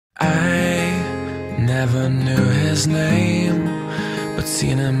never knew his name, but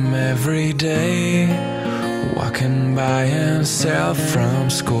seen him every day, walking by himself from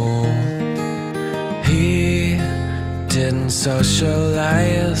school. He didn't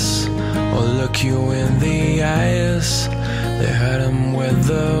socialize or look you in the eyes. They hurt him with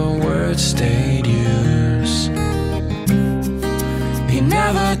the words they'd use. He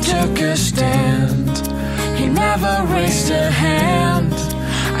never took a stand, he never raised a hand.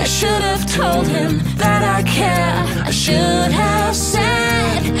 I should have told him that I care. I should have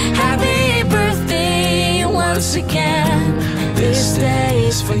said happy birthday once again. This day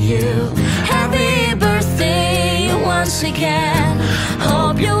is for you. Happy birthday once again.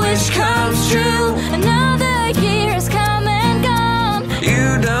 Hope your wish comes true. Another year has come and gone. You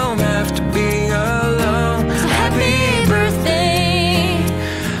don't have to be alone. So happy birthday,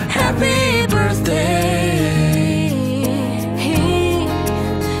 happy birthday. He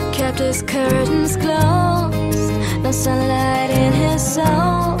kept his curtains closed, no sunlight in his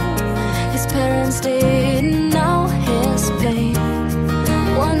soul. His parents didn't know his pain.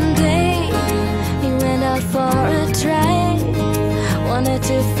 One day he went out for a drive, wanted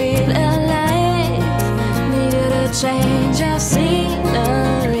to feel alive, needed a change of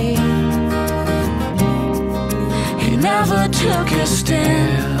scenery. He never took a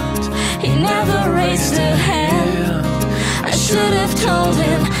stand, he never raised a hand. I should have told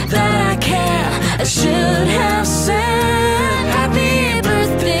him that I care. I should have said happy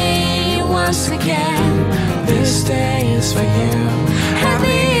birthday once again. This day is for you.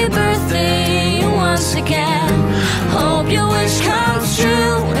 Happy birthday once again. Hope your wish comes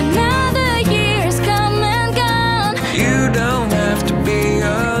true. Another year's come and gone. You don't have to be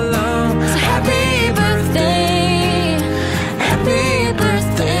alone. So happy birthday, happy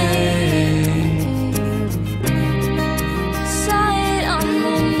birthday. Saw it on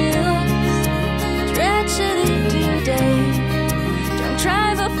the news, tragedy today. Drunk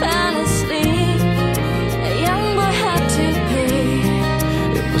driver fell asleep, a young boy had to pay.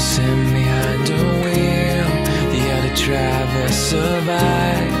 It was him behind the wheel, the other driver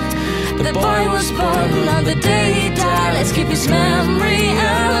survived. The boy was born on the day he died. Let's keep his memory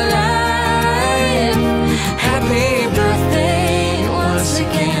alive.